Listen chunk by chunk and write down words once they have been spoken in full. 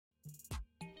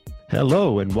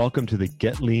Hello, and welcome to the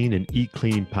Get Lean and Eat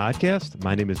Clean podcast.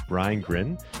 My name is Brian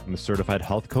Grin. I'm a certified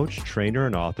health coach, trainer,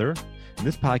 and author. And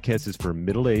this podcast is for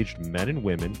middle-aged men and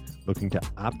women looking to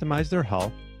optimize their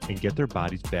health and get their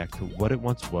bodies back to what it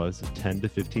once was 10 to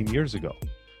 15 years ago.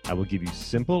 I will give you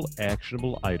simple,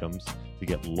 actionable items to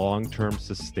get long-term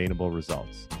sustainable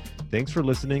results. Thanks for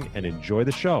listening and enjoy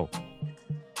the show.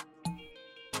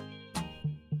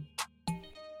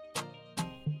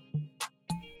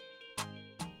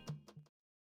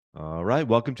 All right,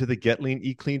 welcome to the Get Lean,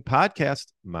 Eat Clean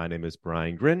podcast. My name is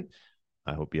Brian Grin.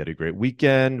 I hope you had a great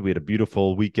weekend. We had a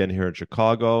beautiful weekend here in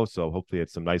Chicago, so hopefully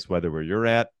it's some nice weather where you're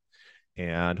at.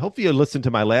 And hopefully you listened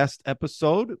to my last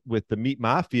episode with the Meat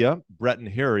Mafia, Brett and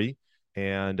Harry,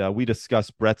 and we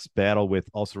discussed Brett's battle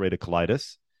with ulcerative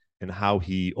colitis and how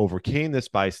he overcame this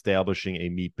by establishing a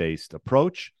meat-based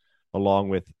approach, along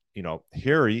with,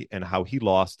 Harry, and how he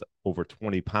lost over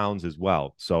 20 pounds as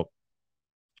well. So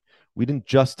we didn't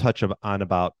just touch on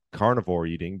about carnivore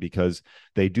eating, because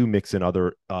they do mix in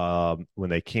other, when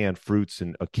they can, fruits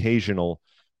and occasional,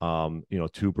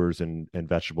 tubers and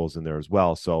vegetables in there as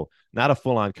well. So not a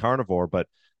full-on carnivore, but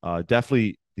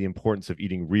definitely the importance of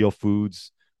eating real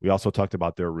foods. We also talked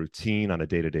about their routine on a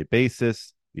day-to-day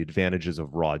basis, the advantages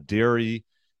of raw dairy,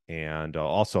 and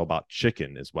also about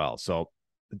chicken as well. So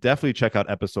definitely check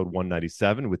out episode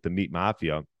 197 with the Meat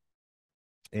Mafia.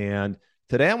 And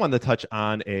today I want to touch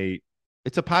on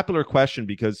it's a popular question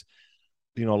because,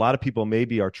 a lot of people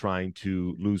maybe are trying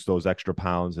to lose those extra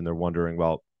pounds and they're wondering,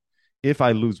 well, if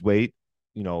I lose weight,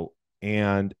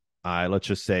 and let's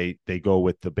just say they go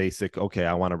with the basic, okay,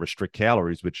 I want to restrict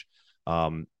calories, which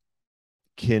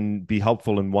can be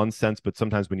helpful in one sense, but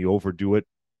sometimes when you overdo it,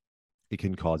 it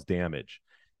can cause damage.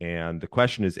 And the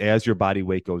question is, as your body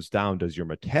weight goes down, does your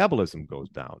metabolism goes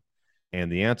down?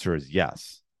 And the answer is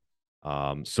yes.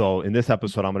 So in this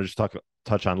episode, I'm going to just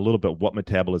touch on a little bit what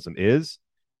metabolism is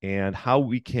and how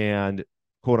we can,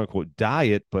 quote unquote,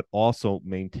 diet, but also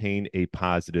maintain a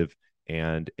positive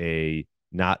and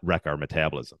not wreck our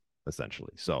metabolism,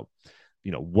 essentially. So,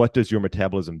 what does your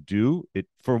metabolism do?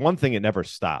 For one thing, it never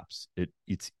stops.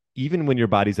 It's even when your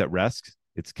body's at rest,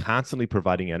 it's constantly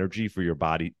providing energy for your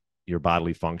body, your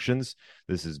bodily functions.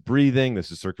 This is breathing,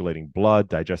 this is circulating blood,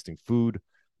 digesting food,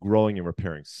 growing and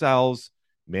repairing cells,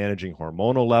 managing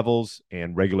hormonal levels,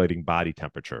 and regulating body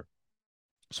temperature.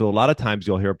 So a lot of times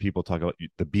you'll hear people talk about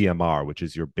the BMR, which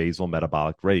is your basal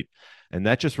metabolic rate. And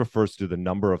that just refers to the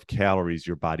number of calories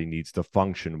your body needs to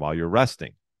function while you're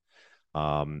resting.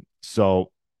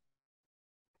 So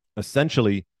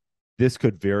essentially, this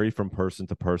could vary from person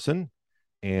to person.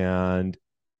 And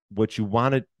what you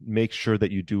want to make sure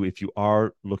that you do if you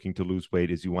are looking to lose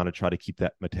weight is you want to try to keep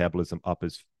that metabolism up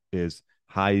as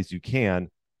high as you can,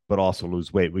 but also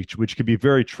lose weight, which can be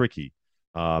very tricky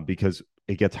because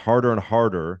it gets harder and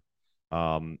harder.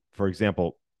 For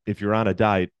example, if you're on a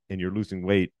diet and you're losing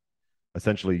weight,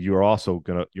 essentially your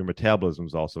metabolism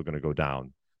is also going to go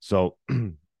down. So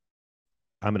I'm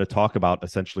going to talk about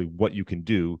essentially what you can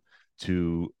do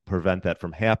to prevent that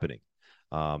from happening.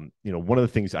 One of the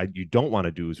things you don't want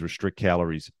to do is restrict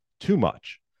calories too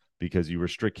much, because you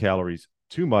restrict calories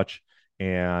too much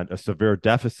and a severe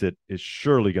deficit is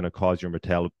surely going to cause your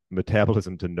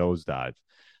metabolism to nosedive.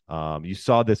 You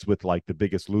saw this with like The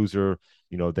Biggest Loser.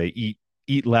 They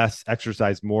eat less,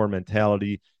 exercise more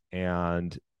mentality,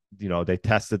 and they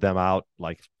tested them out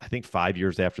like I think 5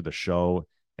 years after the show,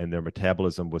 and their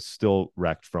metabolism was still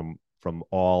wrecked from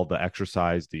all the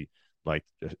exercise, the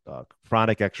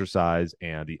chronic exercise,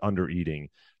 and the under eating.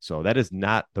 So that is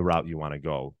not the route you want to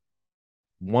go.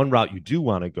 One route you do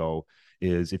want to go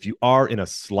is if you are in a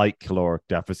slight caloric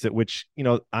deficit, which,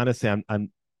 honestly,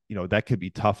 I'm that could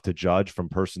be tough to judge from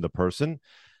person to person.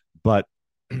 But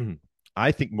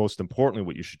I think most importantly,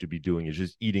 what you should be doing is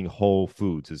just eating whole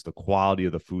foods. Is the quality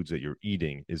of the foods that you're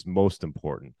eating is most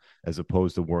important, as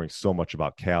opposed to worrying so much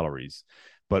about calories.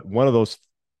 But one of those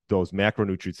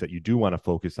macronutrients that you do want to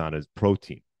focus on is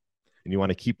protein. And you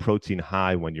want to keep protein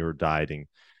high when you're dieting.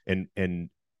 And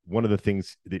one of the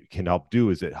things that it can help do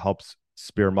is it helps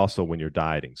spare muscle when you're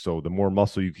dieting. So the more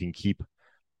muscle you can keep,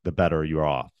 the better you're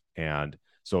off. And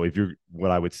so what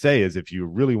I would say is, if you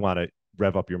really want to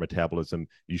rev up your metabolism,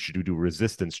 you should do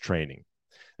resistance training.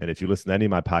 And if you listen to any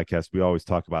of my podcasts, we always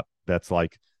talk about that's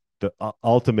like the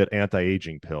ultimate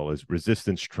anti-aging pill is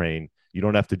resistance train. You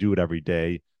don't have to do it every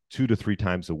day, 2 to 3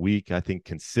 times a week. I think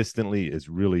consistently is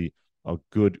really a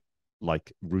good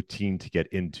routine to get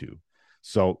into.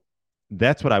 So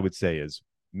that's what I would say is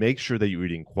make sure that you're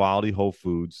eating quality whole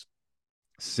foods,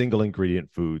 single ingredient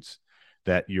foods,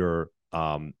 that you're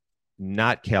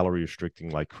not calorie restricting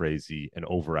like crazy and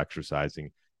over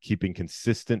exercising, keeping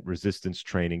consistent resistance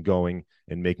training going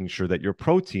and making sure that your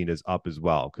protein is up as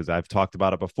well. Because I've talked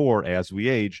about it before, as we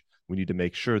age, we need to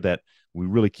make sure that we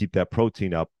really keep that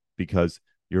protein up, because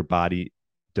your body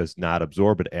does not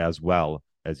absorb it as well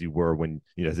as you were when,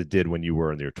 as it did when you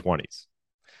were in your 20s.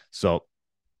 So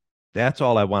that's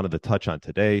all I wanted to touch on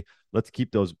today. Let's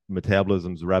keep those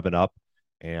metabolisms revving up.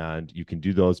 And you can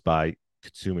do those by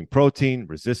consuming protein,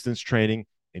 resistance training,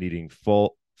 and eating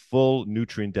full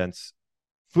nutrient-dense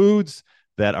foods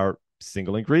that are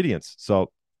single ingredients.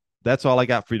 So that's all I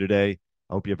got for you today.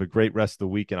 I hope you have a great rest of the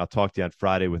week, and I'll talk to you on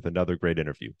Friday with another great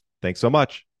interview. Thanks so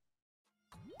much.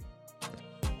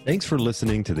 Thanks for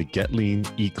listening to the Get Lean,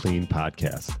 Eat Clean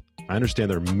podcast. I understand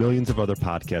there are millions of other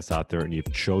podcasts out there, and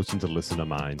you've chosen to listen to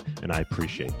mine, and I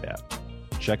appreciate that.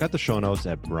 Check out the show notes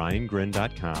at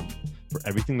briangrin.com for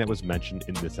everything that was mentioned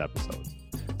in this episode.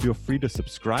 Feel free to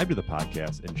subscribe to the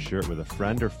podcast and share it with a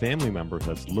friend or family member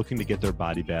that's looking to get their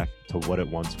body back to what it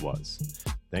once was.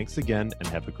 Thanks again, and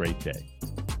have a great day.